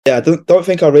Yeah, I don't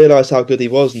think I realised how good he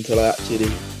was until I actually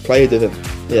played with him.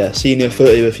 Yeah, senior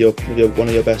footy with your one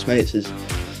of your best mates is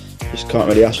just can't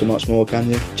really ask for much more,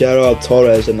 can you? Gerard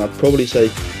Torres and I'd probably say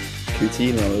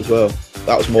Coutinho as well.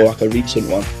 That was more like a recent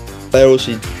one. They're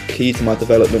also key to my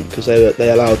development because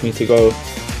they allowed me to go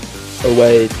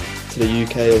away to the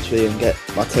UK obviously and get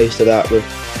my taste of that with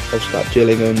obviously like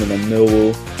Gillingham and then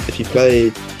Millwall. If you play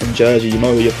in Jersey, you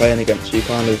know who you're playing against. So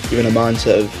you're in a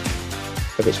mindset of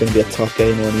if it's going to be a tough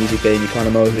game or an easy game, you kind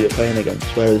of know who you're playing against.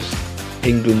 Whereas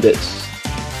England, it's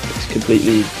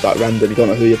completely like random. You don't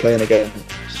know who you're playing against.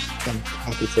 I'm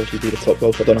happy to obviously be the top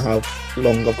goal. I don't know how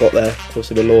long I've got there.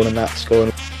 Obviously the lawn and that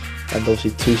scoring, and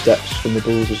obviously 2 steps from the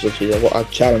Bulls was obviously what I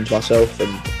challenged myself,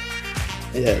 and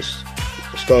yeah,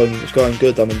 it's going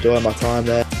good. I'm enjoying my time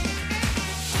there.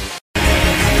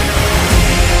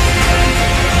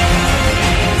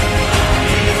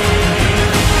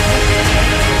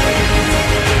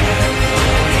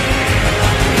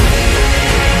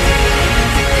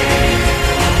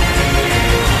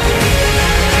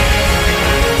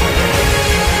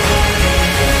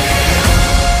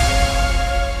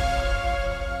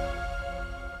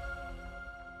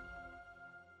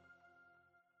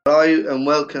 Hello and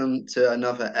welcome to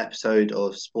another episode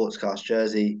of Sportscast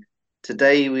Jersey.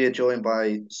 Today we are joined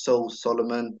by Sol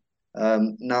Solomon,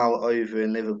 now over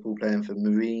in Liverpool playing for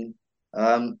Marine.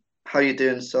 How you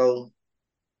doing, Sol?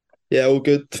 Yeah, all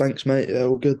good. Thanks, mate. Yeah,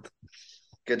 all good.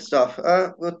 Good stuff.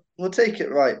 We'll take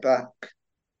it right back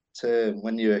to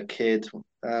when you were a kid.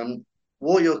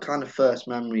 What are your kind of first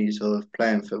memories of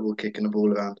playing football, kicking the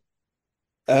ball around?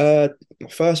 My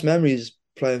first memories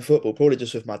playing football probably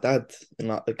just with my dad in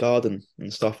like the garden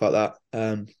and stuff like that.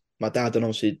 My dad and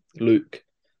obviously Luke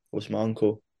was my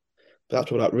uncle. But that's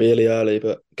probably like really early,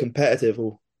 but competitive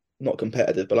or not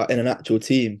competitive, but like in an actual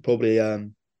team, probably I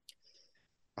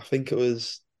think it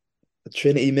was the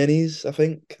Trinity Minis. I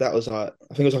think it was like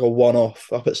a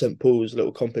one-off up at St Paul's, a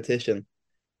little competition.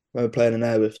 I remember playing in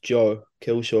there with Joe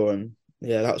Kilshaw, and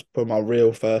yeah, that was probably my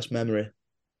real first memory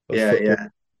of Yeah, football yeah.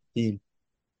 team.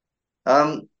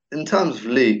 In terms of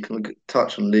Luke, we'll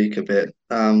touch on Luke a bit.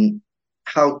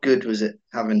 How good was it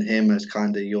having him as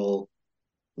kind of your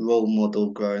role model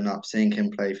growing up, seeing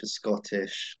him play for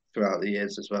Scottish throughout the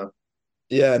years as well?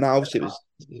 Yeah, now obviously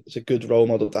it's a good role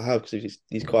model to have because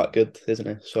he's quite good, isn't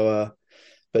he? So,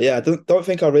 but yeah, I don't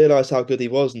think I realised how good he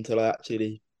was until I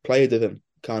actually played with him,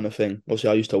 kind of thing. Obviously,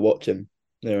 I used to watch him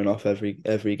near enough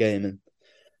every game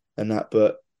and that,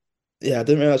 but yeah, I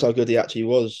didn't realise how good he actually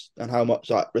was and how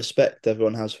much like respect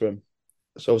everyone has for him.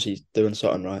 So obviously he's doing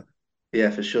something right.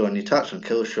 Yeah, for sure. And you touched on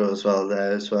Kilshaw as well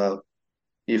there as well.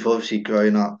 You've obviously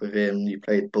grown up with him. You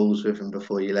played balls with him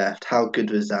before you left. How good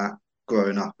was that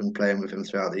growing up and playing with him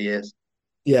throughout the years?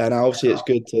 Yeah, now obviously it's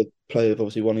good to play with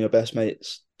obviously one of your best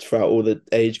mates throughout all the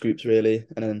age groups really,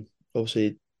 and then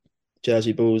obviously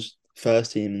Jersey Bulls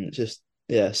first team and just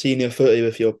yeah, senior footy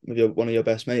with your one of your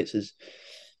best mates is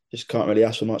just can't really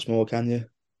ask for much more, can you?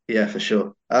 Yeah, for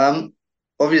sure.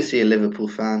 Obviously a Liverpool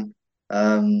fan.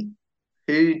 Um,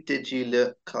 who did you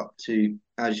look up to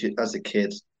as a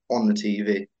kid on the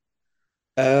TV?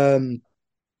 Um,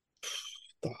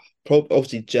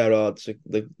 obviously Gerrard's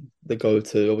the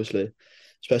go-to, obviously,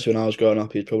 especially when I was growing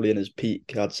up. He was probably in his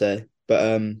peak, I'd say.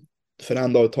 But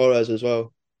Fernando Torres as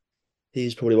well.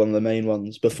 He's probably one of the main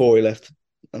ones before he left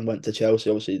and went to Chelsea.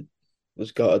 Obviously,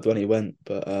 was gutted when he went,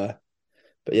 but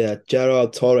yeah,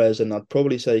 Gerard Torres and I'd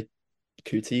probably say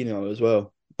Coutinho as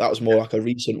well. That was more like a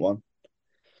recent one.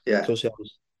 Yeah, Because obviously I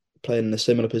was playing in a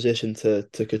similar position to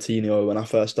Coutinho when I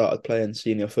first started playing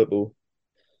senior football.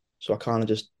 So I kind of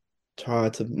just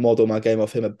tried to model my game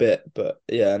off him a bit. But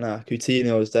yeah, nah,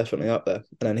 Coutinho is definitely up there. And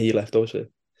then he left also.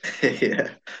 yeah,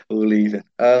 all leaving.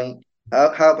 How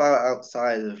about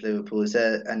outside of Liverpool? Is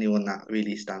there anyone that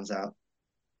really stands out?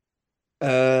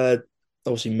 Uh,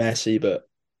 Obviously Messi, but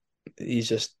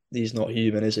he's not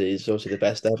human, is he? He's obviously the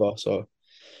best ever. So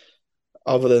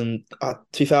other than to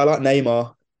be fair, I like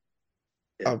Neymar.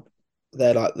 Yeah, I,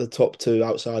 they're like the top two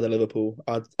outside of Liverpool.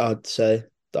 I'd say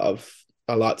that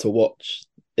I like to watch.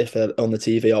 If they're on the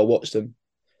TV, I'll watch them.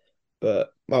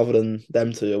 But other than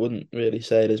them two, I wouldn't really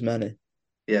say there's many.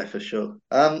 yeah, for sure.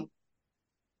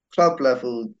 Club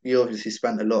level, you obviously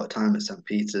spent a lot of time at St.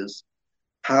 Peter's.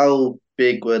 How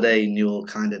big were they in your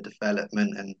kind of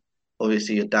development? And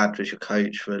obviously, your dad was your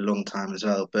coach for a long time as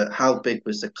well. But how big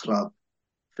was the club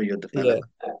for your Yeah, development?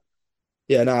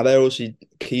 yeah. Now they're also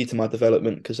key to my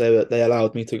development because they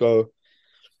allowed me to go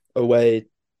away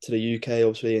to the UK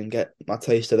obviously and get my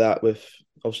taste of that with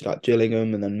obviously like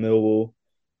Gillingham and then Millwall.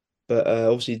 But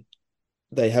obviously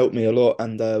they helped me a lot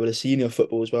and with the senior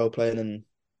football as well playing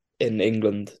in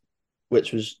England.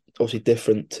 which was obviously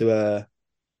different to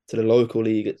the local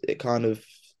league. It kind of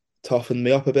toughened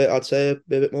me up a bit, I'd say a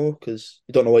bit more because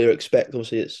you don't know what you expect.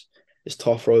 Obviously, it's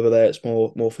tougher over there. It's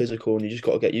more physical, and you just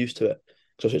got to get used to it.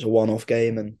 Because it's a one-off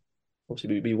game, and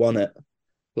obviously we won it,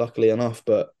 luckily enough.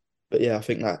 But yeah, I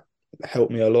think that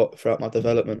helped me a lot throughout my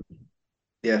development.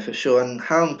 Yeah, for sure. And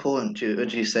how important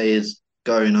would you say is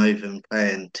going over and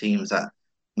playing teams that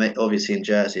make obviously in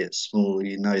Jersey it's small,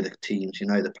 you know the teams, you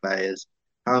know the players.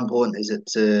 How important is it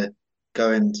to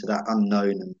go into that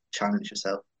unknown and challenge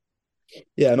yourself?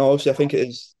 Yeah, no, obviously I think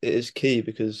it is key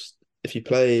because if you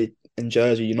play in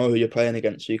Jersey, you know who you're playing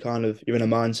against. So you're in a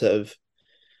mindset of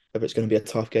whether it's going to be a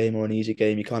tough game or an easy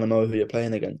game. You kind of know who you're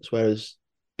playing against. Whereas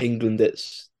England,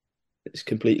 it's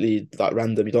completely like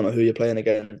random. You don't know who you're playing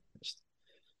against.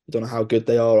 You don't know how good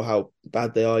they are or how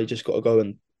bad they are. You just got to go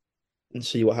and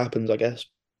see what happens, I guess.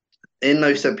 In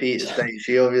those St. Peter's days,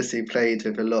 you obviously played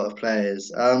with a lot of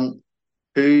players.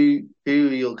 Who are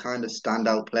your kind of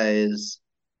standout players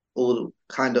all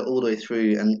the way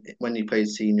through and when you played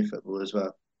senior football as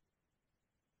well?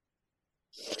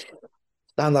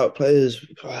 Standout players.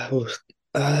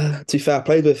 To be fair, I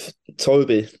played with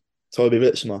Toby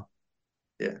Ritzma.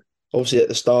 Yeah, Obviously, at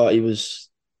the start, he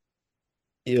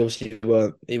obviously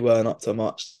weren't up to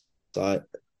much, like,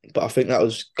 but I think that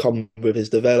was come with his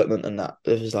development and that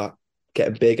it was like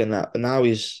getting big and that. But now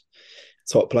he's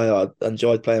top player. I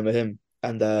enjoyed playing with him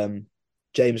and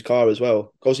James Carr as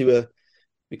well. Obviously,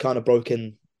 we kind of broke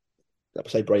in. I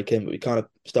say break in, but we kind of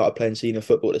started playing senior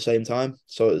football at the same time.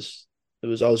 So it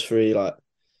was us three like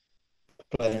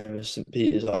playing with St.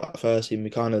 Peter's like first team. We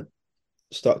kind of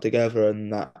stuck together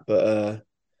and that. But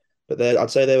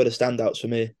I'd say they were the standouts for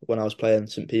me when I was playing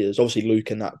St. Peter's. Obviously Luke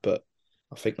and that, but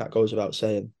I think that goes without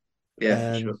saying.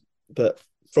 yeah, for sure. But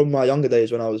from my younger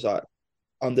days when I was like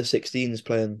under 16s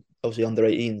playing, obviously under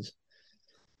 18s,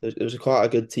 it was quite a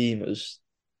good team.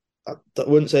 I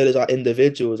wouldn't say there's like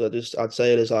individuals. I'd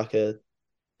say there's like a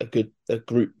good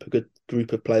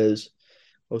group of players.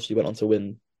 Obviously went on to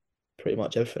win pretty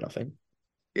much everything, I think.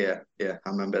 Yeah, yeah, I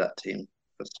remember that team. It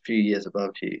was a few years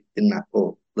above you in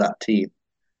that team,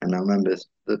 and I remember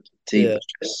the team Yeah. was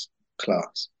just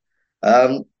class.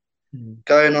 Um, Mm.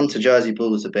 Going on to Jersey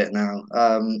Bulls a bit now.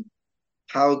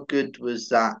 How good was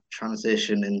that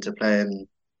transition into playing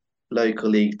local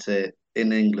league to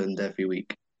in England every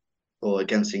week or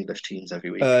against English teams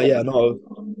every week? Yeah, no,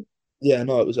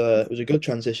 it was a good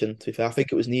transition. To be fair, I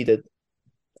think it was needed,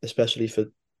 especially for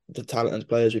the talented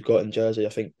players we've got in Jersey. I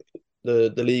think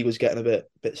the league was getting a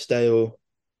bit stale.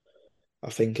 I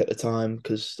think at the time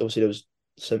because obviously there was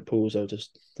St Paul's. They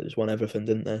just won everything,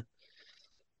 didn't they?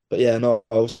 But yeah, no,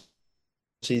 I was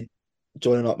obviously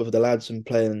joining up with the lads and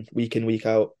playing week in week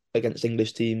out against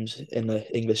English teams in the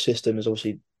English system is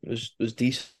obviously was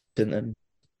decent, and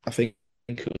I think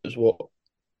it was what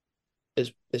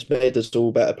it's made us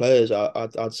all better players.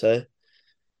 I'd say,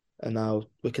 and now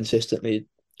we're consistently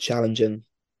challenging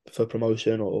for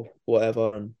promotion or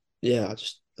whatever. And yeah,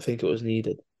 I think it was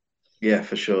needed. Yeah,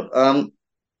 for sure.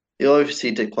 You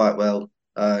obviously did quite well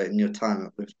in your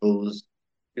time with Bulls.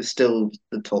 You're still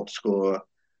the top scorer.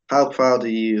 How proud are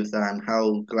you of that, and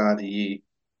how glad are you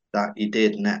that you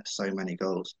did net so many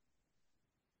goals?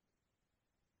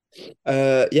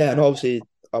 Yeah, and obviously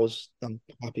I'm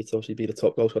happy to obviously be the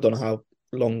top goal scorer. I don't know how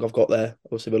long I've got there.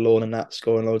 Obviously with Lorne and that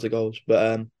scoring loads of goals,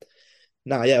 but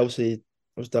nah, yeah, obviously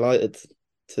I was delighted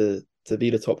to be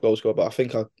the top goal scorer. But I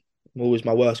think I'm always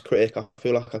my worst critic. I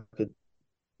feel like I could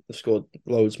have scored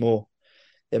loads more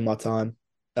in my time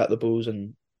at the Bulls,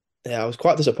 and yeah, I was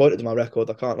quite disappointed in my record.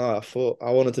 I can't lie. I thought I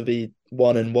wanted to be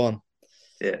 1-1,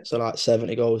 Yeah, so like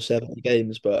 70 goals, 70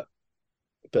 games. But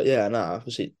yeah, nah,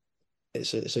 obviously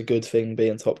it's a good thing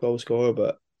being top goal scorer,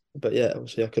 but yeah,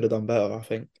 obviously I could have done better, I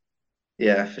think.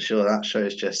 yeah, for sure. That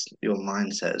shows just your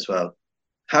mindset as well.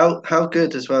 How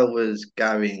good as well was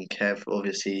Gary and Kev,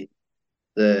 obviously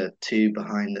the two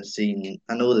behind the scene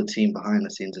and all the team behind the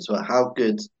scenes as well. How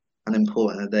good and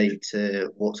important are they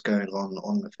to what's going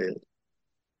on the field?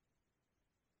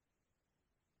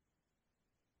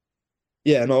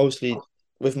 Yeah, and obviously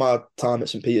with my time at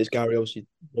St. Peter's, Gary obviously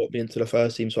brought me into the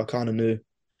first team, so I kind of knew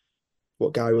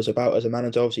what Gary was about as a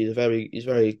manager. Obviously, he's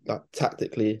very like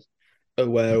tactically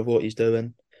aware of what he's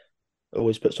doing.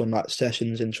 Always puts on like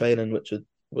sessions in training, which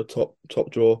were top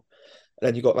draw. And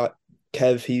then you got like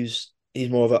Kev, he's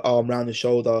more of an arm round the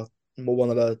shoulder, more one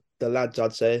of the lads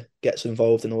I'd say gets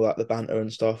involved in all that the banter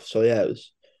and stuff. So yeah,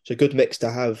 it's a good mix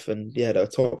to have, and yeah, they're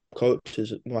top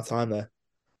coaches at my time there.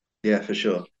 Yeah, for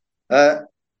sure. Uh,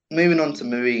 Moving on to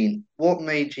Marine, what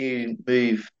made you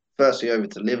move firstly over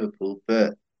to Liverpool,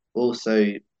 but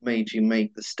also made you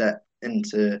make the step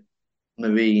into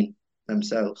Marine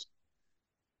themselves?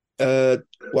 Uh,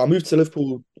 well, I moved to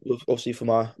Liverpool obviously for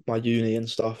my uni and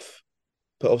stuff,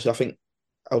 but obviously I think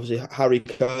obviously Harry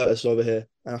Curtis over here,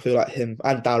 and I feel like him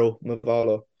and Daryl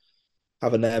Mavala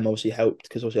having them obviously helped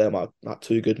because obviously they're my like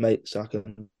two good mates. So I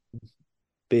can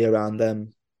be around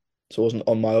them, so I wasn't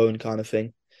on my own kind of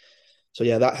thing. So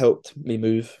yeah, that helped me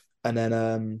move. And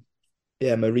then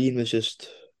yeah, Marine was just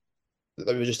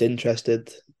they were just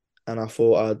interested, and I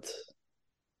thought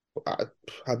I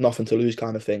had nothing to lose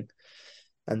kind of thing.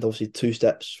 And obviously, two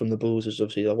steps from the Bulls is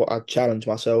obviously what I challenge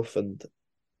myself, and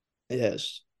yeah,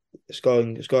 it's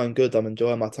going good. I'm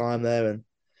enjoying my time there, and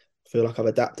I feel like I've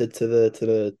adapted to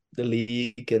the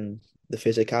league and the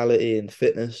physicality and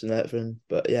fitness and everything.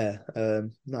 But yeah,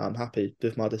 no, I'm happy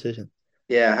with my decision.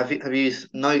 Yeah, have you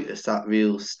noticed that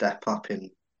real step up in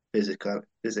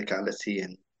physicality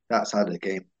and that side of the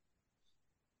game?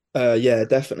 Yeah,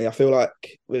 definitely. I feel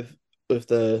like with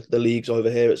the leagues over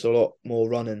here, it's a lot more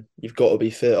running. You've got to be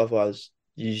fit, otherwise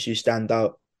you stand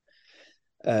out.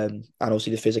 And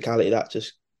obviously the physicality that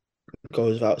just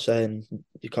goes without saying.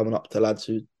 You're coming up to lads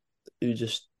who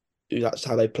just who that's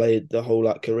how they played the whole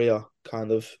like career,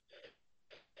 kind of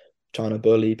trying to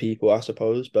bully people, I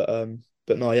suppose. But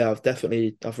no, yeah,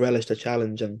 I've relished the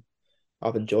challenge and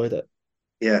I've enjoyed it.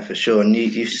 Yeah, for sure. And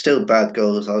you've still bad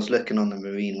goals. I was looking on the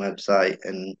Marine website,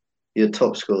 and your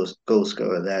top scores goal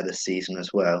scorer there this season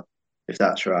as well, if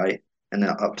that's right, and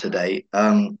they're up to date.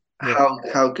 Yeah.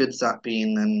 How good's that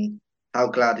been, and how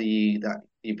glad are you that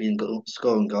you've been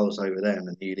scoring goals over there in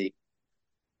the new league?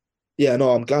 Yeah,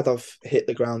 no, I'm glad I've hit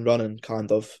the ground running.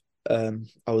 Kind of. I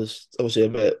was obviously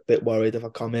a bit worried if I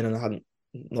come in and I hadn't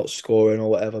not scoring or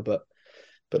whatever, but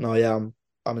no, yeah,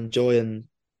 I'm enjoying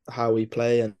how we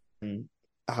play and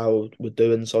how we're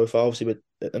doing so far. Obviously,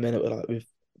 at the minute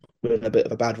we're in a bit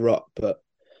of a bad rut, but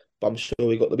I'm sure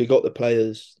we got the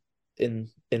players in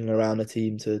and around the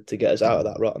team to get us out of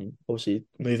that rut and obviously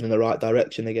moving in the right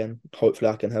direction again.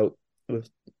 Hopefully, I can help with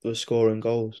scoring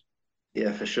goals.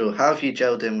 Yeah, for sure. How have you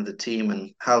gelled in with the team,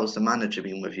 and how's the manager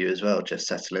been with you as well, just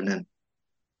settling in?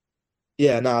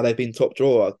 Yeah, nah, they've been top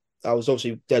drawer. I was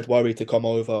obviously dead worried to come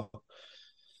over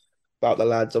about the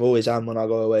lads. I always am when I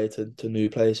go away to new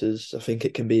places. I think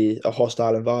it can be a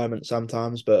hostile environment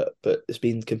sometimes, but it's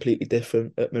been completely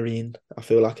different at Marine. I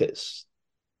feel like it's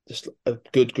just a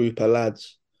good group of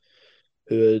lads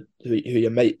who are your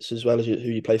mates as well as who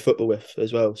you play football with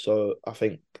as well. So I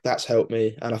think that's helped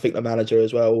me, and I think the manager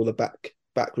as well, all the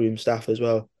backroom staff as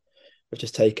well, have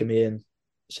just taken me in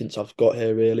since I've got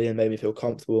here really and made me feel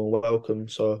comfortable and welcome.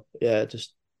 So yeah,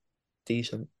 just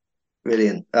decent.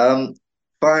 Brilliant.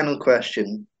 Final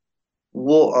question.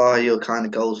 What are your kind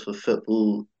of goals for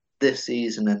football this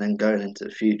season and then going into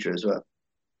the future as well?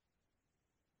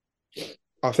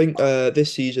 I think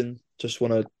this season just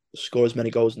want to score as many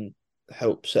goals and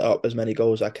help set up as many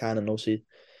goals as I can, and obviously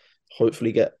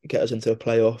hopefully get us into the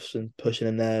playoffs and pushing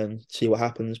in there and see what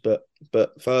happens. But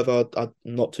further, I'm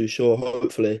not too sure.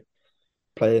 Hopefully,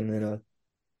 playing in a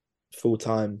full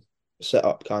time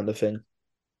setup kind of thing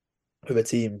with a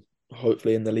team,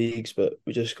 hopefully in the leagues. But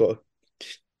we just got to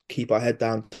keep our head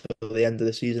down till the end of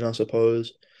the season, I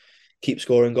suppose. Keep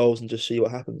scoring goals and just see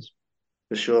what happens.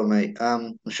 For sure, mate.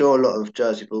 I'm sure a lot of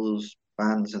Jersey Bulls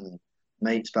fans and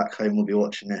mates back home will be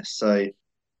watching this. So,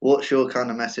 what's your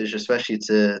kind of message, especially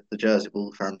to the Jersey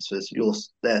Bull fans, for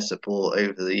their support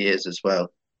over the years as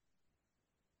well?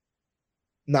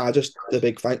 Nah, just a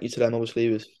big thank you to them.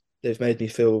 Obviously, they've made me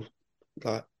feel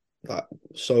like like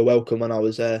so welcome when I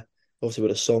was there. Obviously,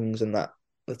 with the songs and that,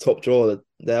 the top drawer,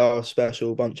 they are a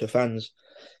special bunch of fans,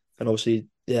 and obviously,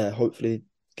 yeah, hopefully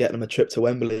get them a trip to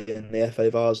Wembley in the FA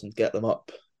Vars and get them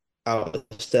up out of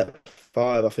step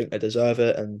five. I think they deserve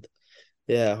it, and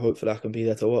yeah, hopefully I can be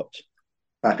there to watch.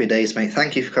 Happy days, mate.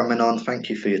 Thank you for coming on. Thank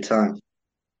you for your time.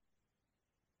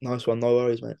 Nice one, no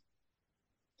worries, mate.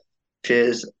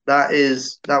 Cheers. That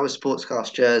was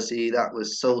Sportscast Jersey. That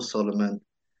was Sol Solomon,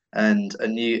 and a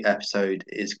new episode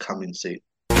is coming soon.